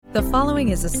The following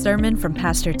is a sermon from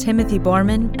Pastor Timothy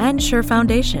Borman and Sure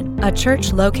Foundation, a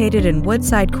church located in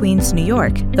Woodside, Queens, New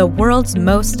York, the world's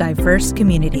most diverse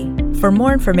community. For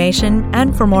more information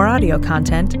and for more audio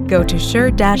content, go to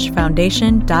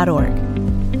sure-foundation.org.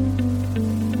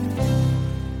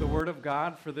 The Word of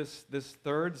God for this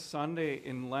third Sunday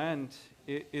in Lent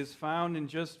is found in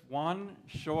just one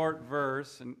short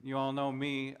verse, and you all know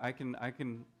me. I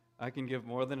can give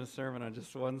more than a sermon on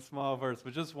just one small verse,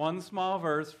 but just one small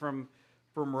verse from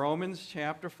Romans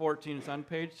chapter 14. It's on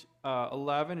page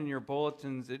 11 in your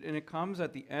bulletins, and it comes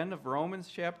at the end of Romans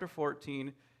chapter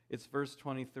 14. It's verse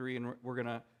 23, and we're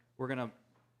gonna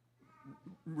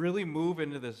really move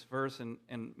into this verse, and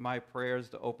my prayer is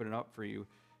to open it up for you.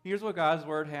 Here's what God's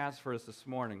Word has for us this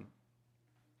morning.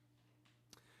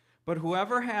 But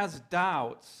whoever has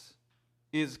doubts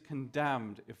is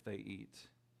condemned if they eat,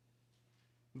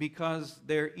 because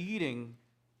their eating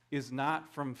is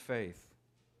not from faith.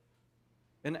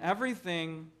 And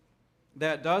everything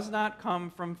that does not come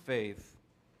from faith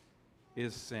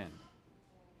is sin.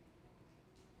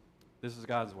 This is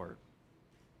God's Word.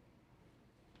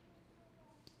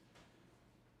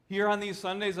 Here on these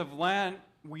Sundays of Lent,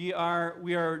 we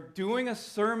are doing a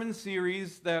sermon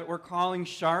series that we're calling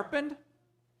Sharpened,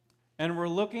 and we're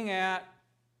looking at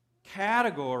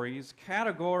categorical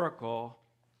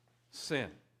sin.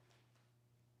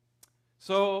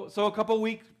 So a couple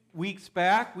weeks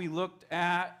back, we looked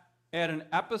at an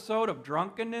episode of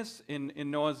drunkenness in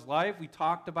Noah's life. We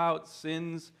talked about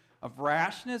sins of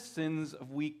rashness, sins of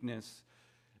weakness.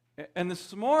 And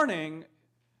this morning,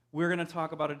 we're going to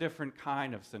talk about a different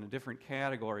kind of sin, a different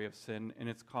category of sin, and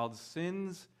it's called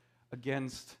sins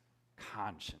against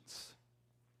conscience.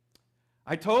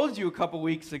 I told you a couple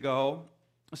weeks ago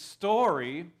a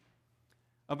story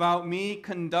about me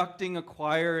conducting a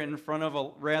choir in front of a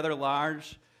rather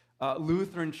large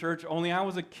Lutheran church, only I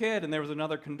was a kid and there was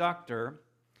another conductor,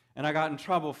 and I got in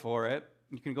trouble for it.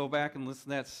 You can go back and listen to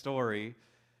that story.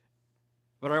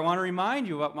 But I want to remind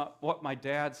you about what my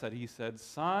dad said. He said,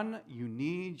 "Son, you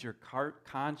need your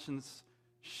conscience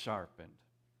sharpened."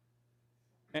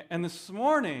 And this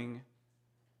morning,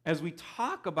 as we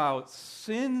talk about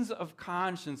sins of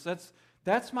conscience,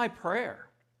 that's my prayer.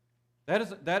 That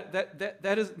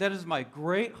is my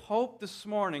great hope this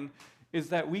morning, is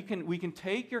that we can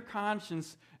take your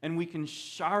conscience and we can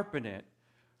sharpen it.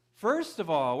 First of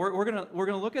all, we're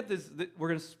gonna look at this. We're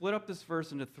gonna split up this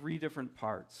verse into three different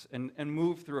parts and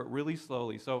move through it really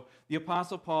slowly. So the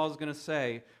Apostle Paul is going to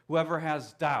say, whoever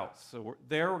has doubts. So we're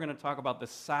going to talk about the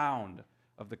sound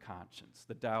of the conscience,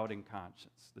 the doubting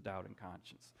conscience,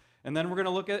 and then we're going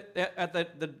to look at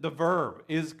the verb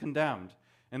is condemned.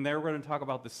 And there we're going to talk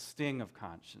about the sting of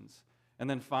conscience. And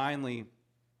then finally,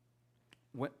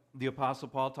 what the Apostle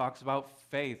Paul talks about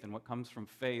faith and what comes from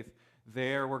faith,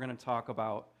 there we're going to talk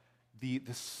about the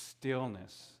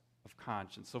stillness of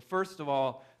conscience. So first of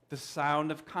all, the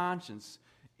sound of conscience.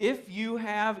 If you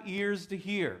have ears to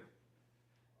hear,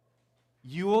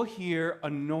 you will hear a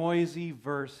noisy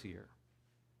verse here.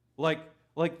 Like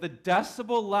the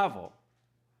decibel level.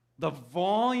 The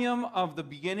volume of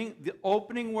the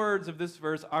opening words of this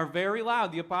verse are very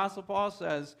loud. The Apostle Paul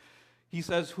says,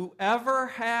 whoever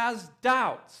has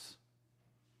doubts.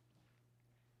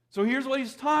 So here's what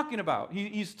he's talking about.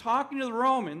 He's talking to the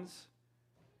Romans,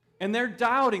 and they're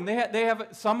doubting.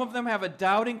 Some of them have a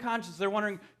doubting conscience. They're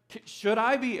wondering, should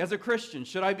I be, as a Christian,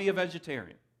 should I be a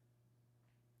vegetarian?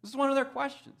 This is one of their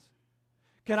questions.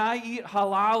 Can I eat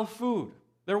halal food?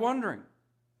 They're wondering.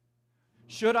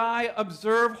 Should I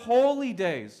observe holy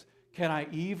days? Can I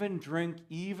even drink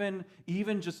even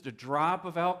just a drop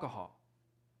of alcohol?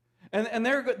 And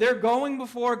they're going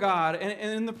before God,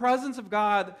 and in the presence of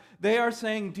God, they are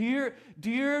saying,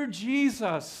 Dear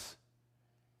Jesus,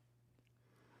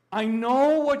 I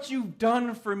know what you've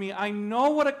done for me. I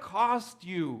know what it cost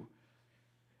you.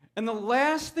 And the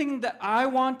last thing that I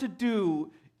want to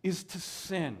do is to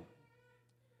sin.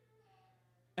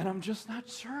 And I'm just not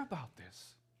sure about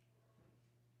this.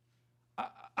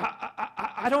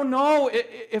 I don't know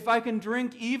if I can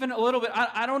drink even a little bit.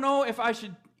 I don't know if I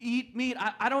should eat meat.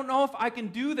 I don't know if I can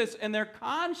do this. And their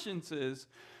consciences,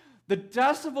 the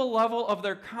decibel level of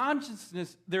their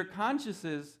consciousness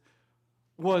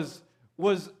was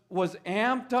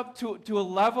amped up to a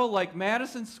level like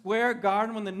Madison Square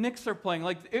Garden when the Knicks are playing.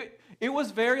 Like it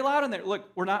was very loud in there. Look,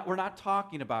 we're not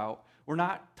talking about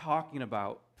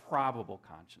probable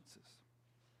consciences.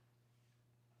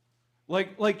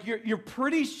 Like you're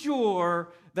pretty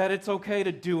sure that it's okay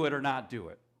to do it or not do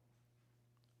it.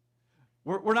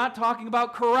 We're not talking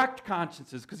about correct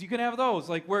consciences, because you can have those,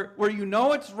 like where you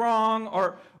know it's wrong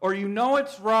or you know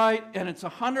it's right and it's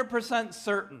 100%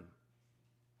 certain.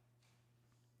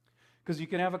 Because you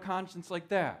can have a conscience like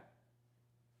that.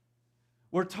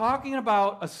 We're talking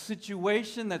about a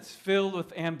situation that's filled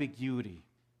with ambiguity.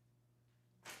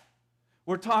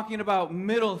 We're talking about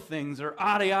middle things or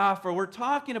adiapha. We're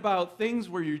talking about things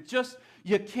where you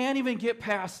can't even get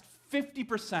past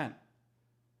 50%.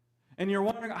 And you're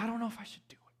wondering, I don't know if I should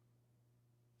do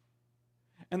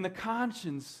it. And the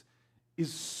conscience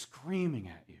is screaming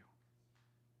at you.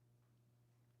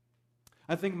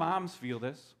 I think moms feel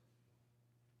this.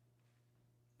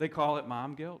 They call it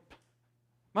mom guilt.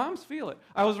 Moms feel it.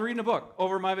 I was reading a book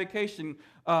over my vacation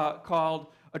called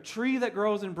A Tree That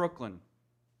Grows in Brooklyn.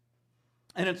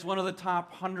 And it's one of the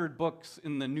top 100 books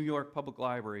in the New York Public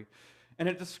Library. And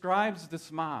it describes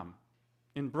this mom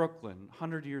in Brooklyn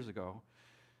 100 years ago.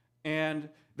 And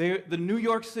the New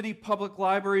York City public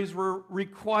libraries were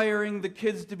requiring the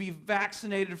kids to be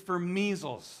vaccinated for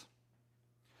measles.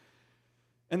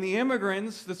 And the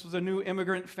immigrants, this was a new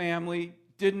immigrant family,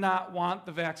 did not want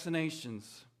the vaccinations.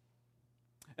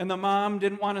 And the mom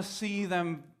didn't want to see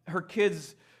her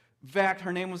kids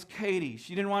her name was Katie.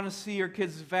 She didn't want to see her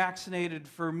kids vaccinated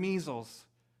for measles.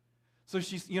 So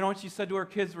you know what she said to her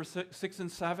kids who were 6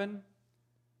 and 7?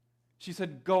 She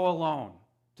said, go alone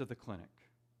to the clinic.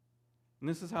 And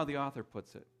this is how the author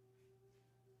puts it.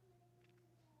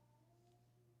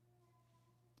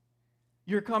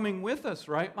 You're coming with us,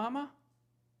 right, Mama?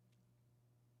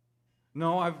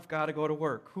 No, I've got to go to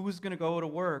work. Who's going to go to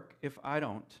work if I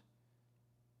don't?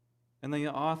 And the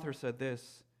author said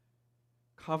this,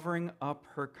 covering up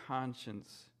her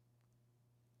conscience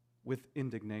with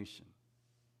indignation.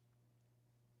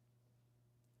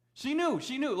 She knew,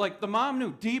 like the mom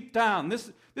knew deep down,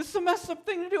 this is a messed up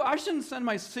thing to do. I shouldn't send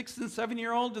my 6 and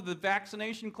 7-year-old to the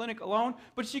vaccination clinic alone,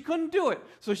 but she couldn't do it.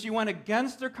 So she went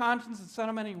against her conscience and sent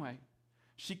him anyway.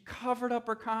 She covered up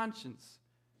her conscience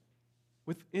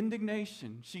with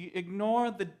indignation. She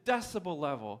ignored the decibel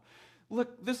level.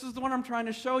 Look, this is the one I'm trying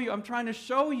to show you. I'm trying to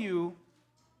show you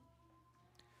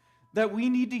that we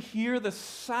need to hear the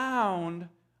sound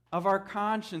of our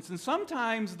conscience. And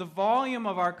sometimes the volume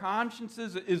of our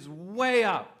consciences is way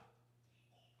up.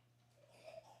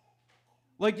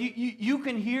 Like you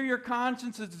can hear your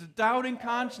conscience, it's a doubting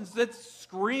conscience that's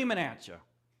screaming at you.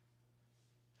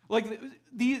 Like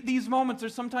these moments are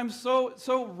sometimes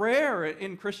so rare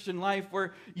in Christian life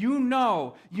where you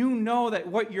know that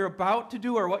what you're about to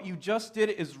do or what you just did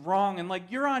is wrong. And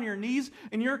like you're on your knees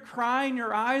and you're crying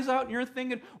your eyes out and you're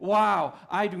thinking, wow,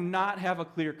 I do not have a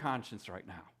clear conscience right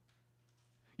now.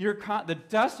 The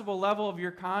decibel level of your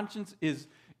conscience is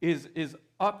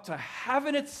up to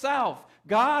heaven itself.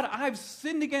 God, I've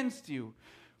sinned against you.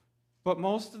 But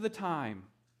most of the time,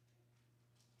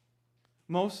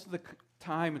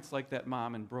 it's like that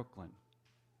mom in Brooklyn.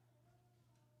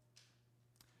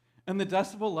 And the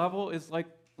decibel level is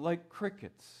like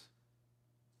crickets.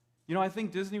 You know, I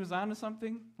think Disney was onto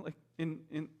something, like in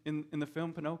the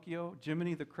film Pinocchio,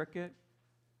 Jiminy the Cricket,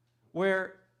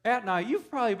 where at night, you've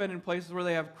probably been in places where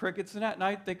they have crickets, and at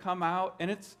night they come out, and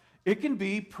it can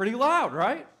be pretty loud,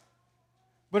 right?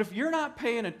 But if you're not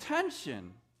paying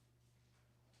attention,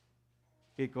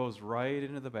 it goes right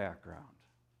into the background,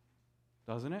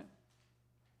 doesn't it?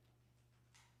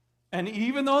 And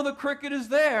even though the cricket is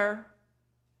there,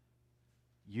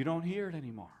 you don't hear it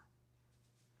anymore.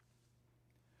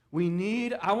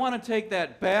 I want to take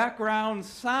that background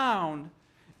sound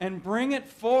and bring it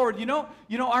forward. You know,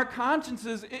 our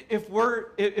consciences, if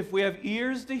we have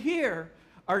ears to hear,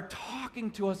 are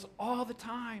talking to us all the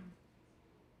time.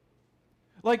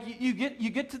 Like you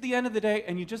get to the end of the day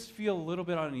and you just feel a little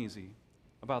bit uneasy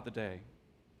about the day.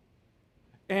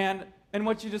 And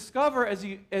what you discover as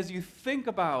you think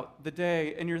about the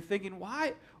day and you're thinking,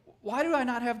 why do I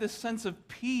not have this sense of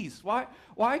peace?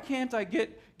 Why can't I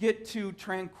get to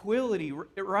tranquility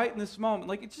right in this moment?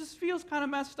 Like it just feels kind of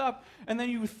messed up. And then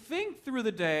you think through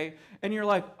the day and you're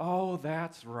like, oh,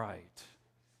 that's right.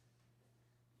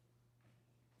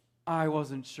 I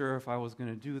wasn't sure if I was going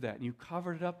to do that. And you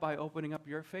covered it up by opening up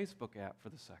your Facebook app for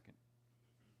the second.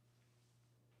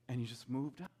 And you just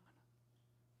moved on.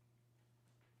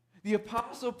 The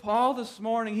Apostle Paul this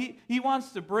morning, he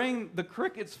wants to bring the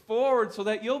crickets forward so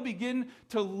that you'll begin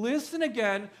to listen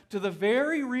again to the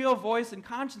very real voice and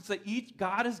conscience that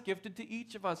God has gifted to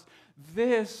each of us.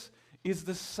 This is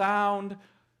the sound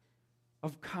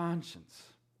of conscience.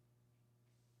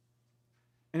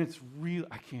 And it's real.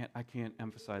 I can't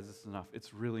emphasize this enough.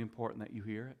 It's really important that you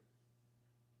hear it.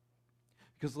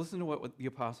 Because listen to what the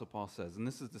Apostle Paul says, and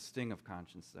this is the sting of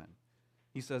conscience then.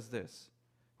 He says this,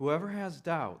 Whoever has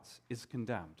doubts is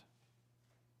condemned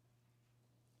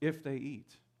if they eat.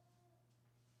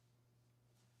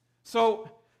 So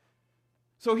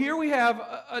here we have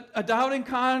a doubting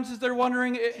conscience. They're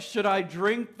wondering, should I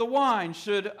drink the wine?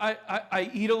 Should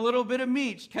I eat a little bit of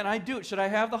meat? Can I do it? Should I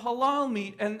have the halal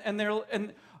meat? And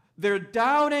they're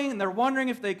doubting, and they're wondering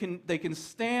if they can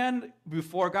stand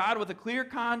before God with a clear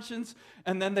conscience,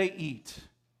 and then they eat.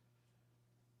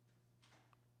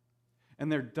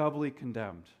 And they're doubly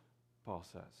condemned, Paul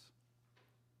says.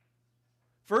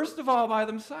 First of all, by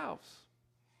themselves.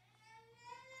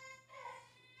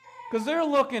 Because they're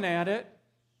looking at it,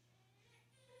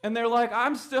 and they're like,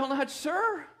 I'm still not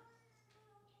sure.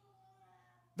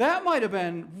 That might have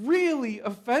been really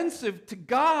offensive to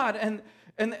God. And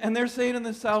they're saying to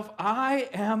themselves, I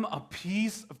am a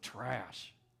piece of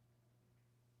trash.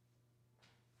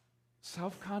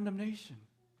 Self-condemnation.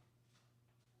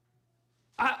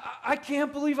 I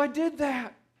can't believe I did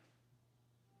that.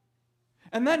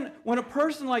 And then when a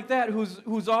person like that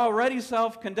who's already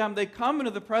self-condemned, they come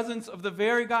into the presence of the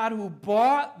very God who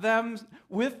bought them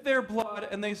with their blood,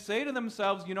 and they say to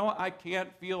themselves, you know what, I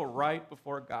can't feel right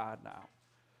before God now.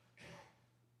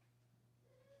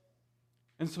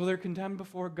 And so they're condemned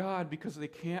before God because they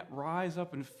can't rise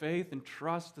up in faith and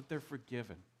trust that they're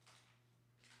forgiven.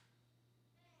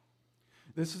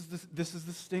 This is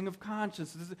the sting of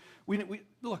conscience. We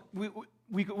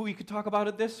could talk about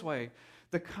it this way.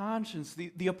 The conscience,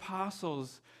 the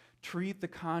apostles treat the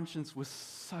conscience with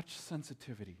such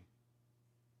sensitivity.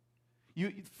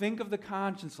 You think of the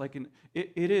conscience like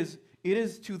it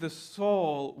is to the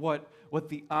soul what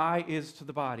the eye is to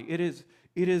the body. It is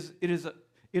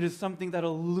something that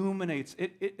illuminates.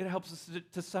 It helps us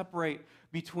to separate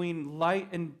between light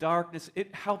and darkness.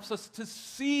 It helps us to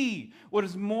see what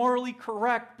is morally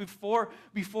correct before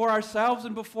ourselves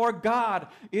and before God.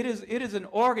 It is an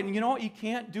organ. You know what you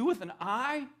can't do with an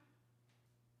eye?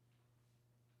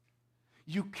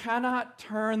 You cannot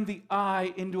turn the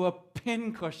eye into a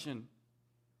pincushion.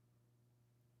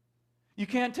 You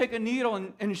can't take a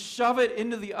needle and shove it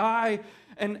into the eye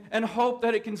and hope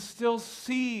that it can still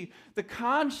see. The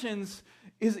conscience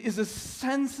is a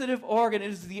sensitive organ.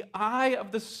 It is the eye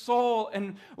of the soul.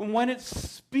 And when it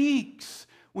speaks,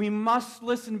 we must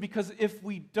listen, because if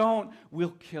we don't,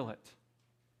 we'll kill it.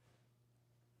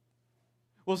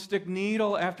 We'll stick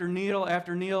needle after needle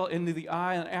after needle into the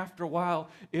eye, and after a while,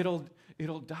 it'll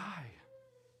die.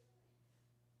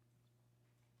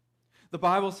 The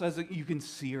Bible says that you can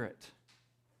sear it.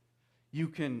 You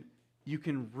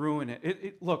can ruin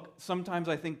it. Look, sometimes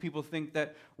I think people think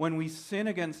that when we sin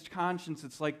against conscience,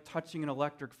 it's like touching an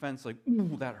electric fence, like,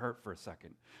 ooh, that hurt for a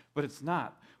second. But it's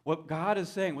not. What God is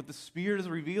saying, what the Spirit is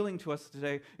revealing to us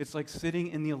today, it's like sitting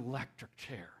in the electric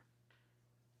chair.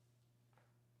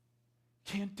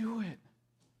 Can't do it.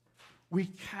 We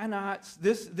cannot.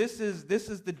 This is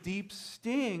the deep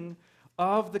sting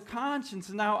of the conscience.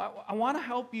 Now, I want to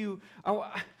help you.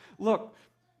 Look,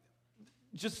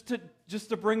 just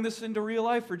to bring this into real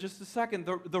life for just a second,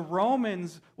 the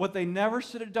Romans, what they never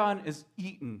should have done is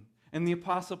eaten. And the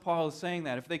Apostle Paul is saying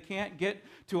that. If they can't get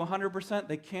to 100%,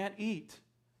 they can't eat.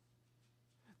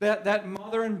 That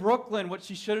mother in Brooklyn, what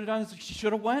she should have done is she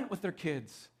should have went with their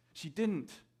kids. She didn't.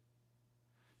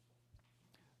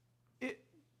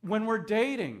 When we're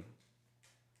dating,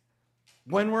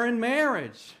 when we're in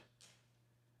marriage,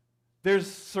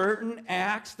 there's certain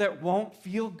acts that won't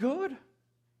feel good.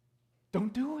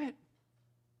 Don't do it,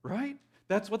 right?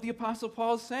 That's what the Apostle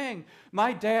Paul is saying.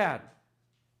 My dad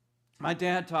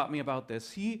taught me about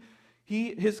this.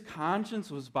 His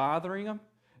conscience was bothering him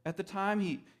at the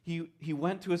time. He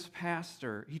went to his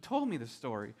pastor. He told me this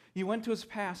story. He went to his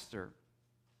pastor,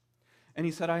 and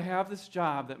he said, I have this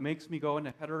job that makes me go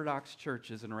into heterodox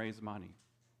churches and raise money.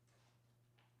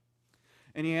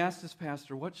 And he asked his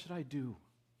pastor, what should I do?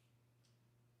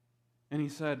 And he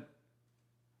said,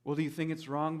 well, do you think it's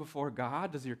wrong before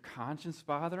God? Does your conscience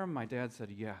bother him? My dad said,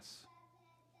 yes.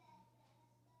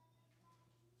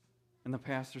 And the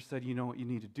pastor said, you know what you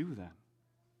need to do then?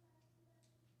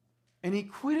 And he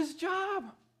quit his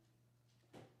job.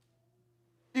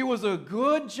 It was a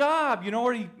good job. You know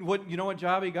what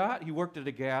job he got? He worked at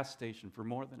a gas station for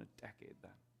more than a decade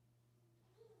then.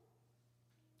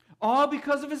 All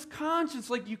because of his conscience.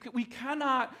 Like we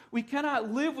cannot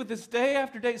live with this day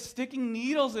after day, sticking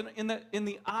needles in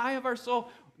the eye of our soul.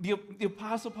 The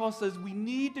Apostle Paul says we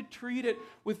need to treat it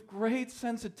with great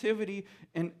sensitivity,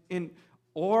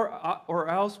 or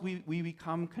else we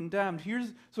become condemned.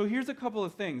 Here's a couple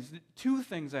of things, two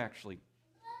things actually.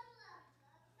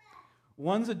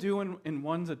 One's a do and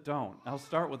one's a don't. I'll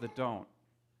start with a don't.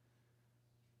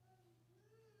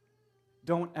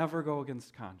 don't ever go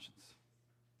against conscience.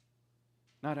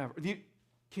 Not ever.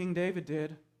 King David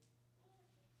did.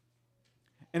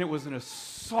 And it was an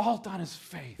assault on his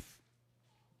faith.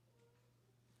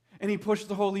 And he pushed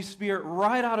the Holy Spirit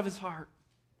right out of his heart.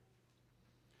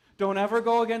 Don't ever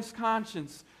go against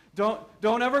conscience. Don't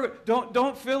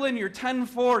fill in your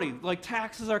 1040, like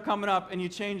taxes are coming up and you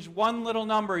change one little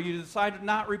number, you decide to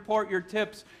not report your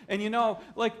tips, and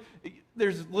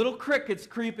there's little crickets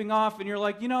creeping off, and you're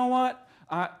like, you know what?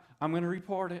 I'm going to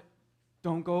report it.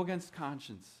 Don't go against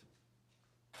conscience.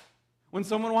 When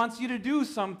someone wants you to do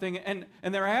something and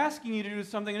they're asking you to do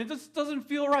something and it just doesn't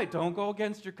feel right, don't go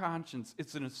against your conscience.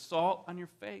 It's an assault on your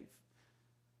faith.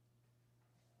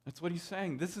 That's what he's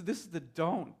saying. This is the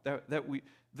don't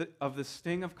of the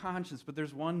sting of conscience, but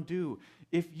there's one do.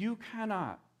 If you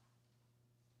have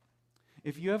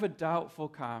a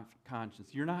doubtful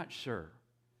conscience, you're not sure,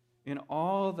 in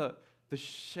all the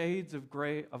shades of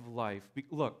gray of life,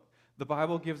 look, the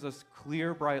Bible gives us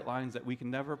clear, bright lines that we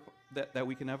can never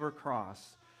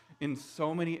cross in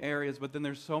so many areas, but then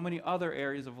there's so many other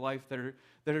areas of life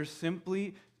that are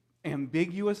simply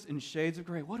ambiguous in shades of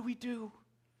gray. What do we do?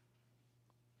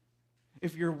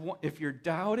 If you're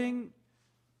doubting,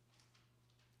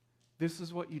 this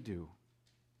is what you do.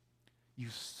 You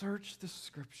search the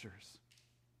Scriptures,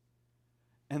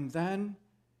 and then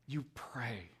you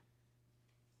pray.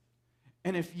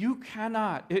 And if you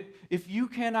cannot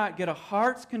get a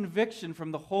heart's conviction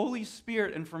from the Holy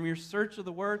Spirit and from your search of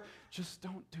the Word, just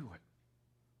don't do it.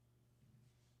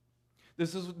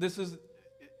 This is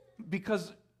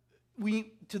because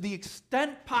we, to the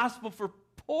extent possible for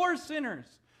poor sinners,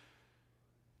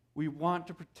 we want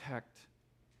to protect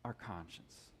our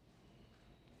conscience.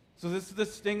 So this is the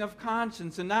sting of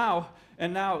conscience. And now,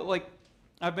 like,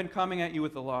 I've been coming at you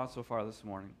with the law so far this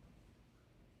morning.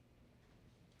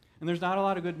 And there's not a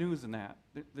lot of good news in that.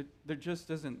 There just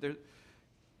isn't.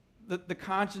 The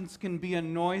conscience can be a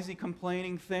noisy,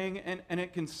 complaining thing, and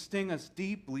it can sting us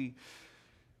deeply.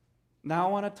 Now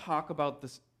I want to talk about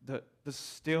the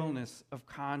stillness of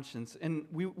conscience. And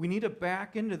we need to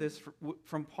back into this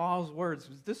from Paul's words.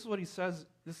 This is what he says.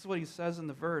 This is what he says in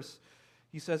the verse.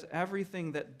 He says,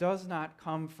 everything that does not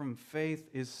come from faith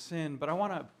is sin. But I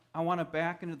want to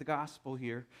back into the gospel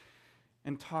here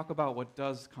and talk about what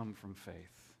does come from faith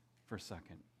for a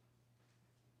second.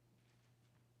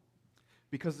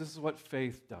 Because this is what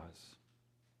faith does.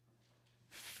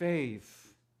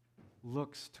 Faith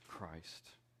looks to Christ.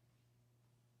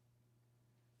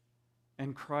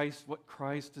 And what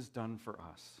Christ has done for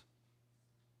us.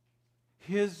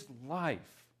 His life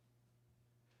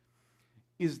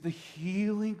is the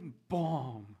healing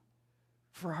balm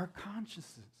for our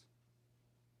consciences.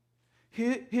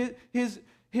 His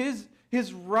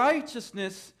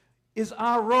righteousness is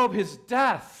our robe, his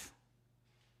death.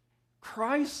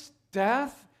 Christ's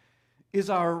death is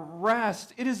our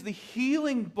rest. It is the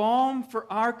healing balm for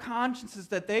our consciences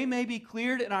that they may be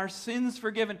cleared and our sins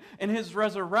forgiven. And his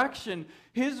resurrection,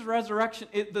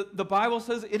 the Bible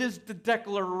says it is the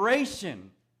declaration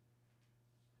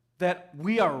that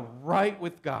we are right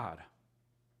with God.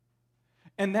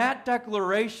 And that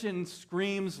declaration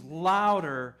screams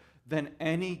louder than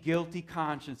any guilty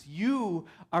conscience. You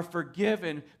are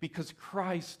forgiven because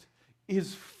Christ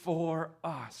is for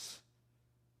us.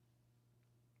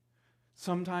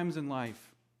 Sometimes in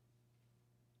life,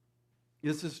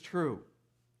 this is true.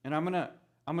 And I'm gonna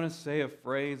say a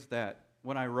phrase that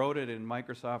when I wrote it in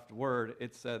Microsoft Word,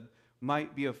 it said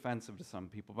might be offensive to some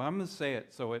people. But I'm gonna say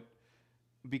it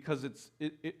because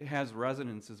it has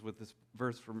resonances with this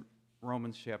verse from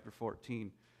Romans chapter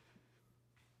 14.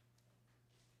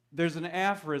 There's an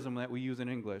aphorism that we use in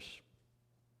English,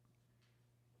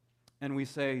 and we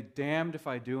say, damned if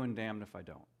I do and damned if I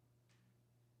don't.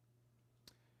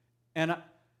 And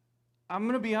I'm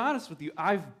going to be honest with you,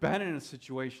 I've been in a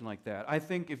situation like that. I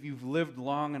think if you've lived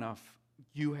long enough,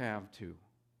 you have too.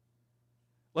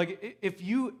 Like, if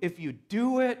you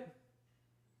do it,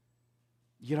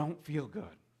 you don't feel good.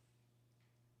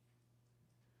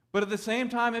 But at the same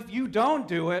time, if you don't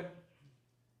do it,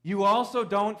 you also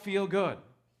don't feel good.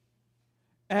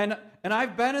 And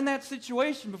I've been in that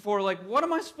situation before, like, what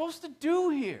am I supposed to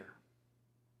do here?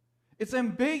 It's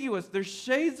ambiguous. There's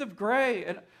shades of gray,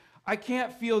 and I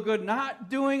can't feel good not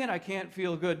doing it. I can't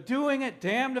feel good doing it.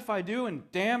 Damned if I do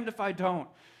and damned if I don't.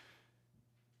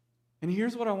 And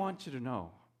here's what I want you to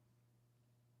know.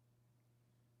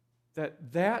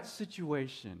 That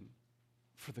situation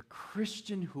for the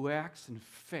Christian who acts in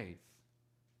faith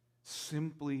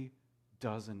simply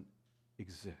doesn't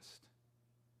exist.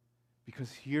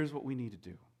 Because here's what we need to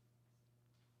do.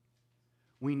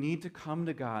 We need to come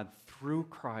to God through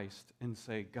Christ and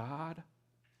say, God,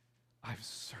 I've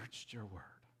searched your word.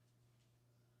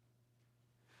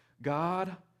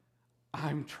 God,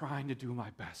 I'm trying to do my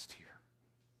best here,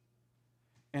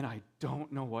 and I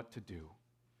don't know what to do.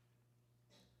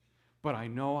 But I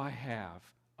know I have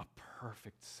a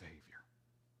perfect Savior.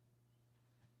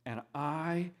 And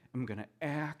I am going to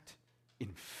act in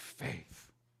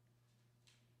faith.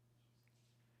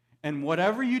 And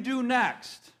whatever you do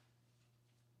next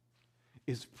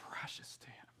is precious to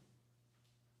him.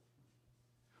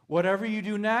 Whatever you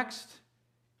do next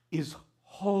is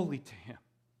holy to him.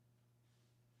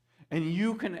 And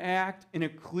you can act in a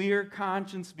clear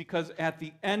conscience because at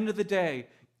the end of the day,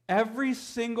 every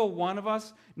single one of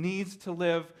us needs to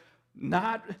live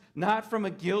not from a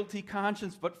guilty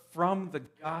conscience, but from the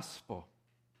gospel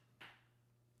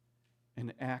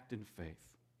and act in faith.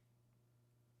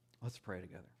 Let's pray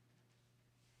together.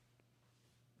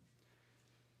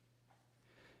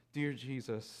 Dear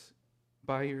Jesus,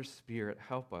 by your Spirit,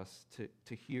 help us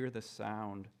to hear the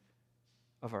sound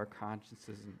of our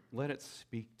consciences and let it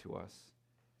speak to us.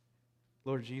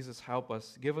 Lord Jesus, help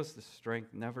us. Give us the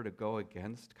strength never to go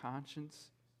against conscience.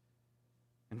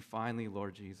 And finally,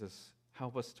 Lord Jesus,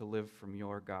 help us to live from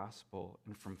your gospel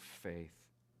and from faith,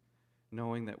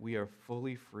 knowing that we are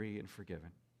fully free and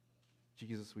forgiven.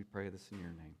 Jesus, we pray this in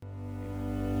your name.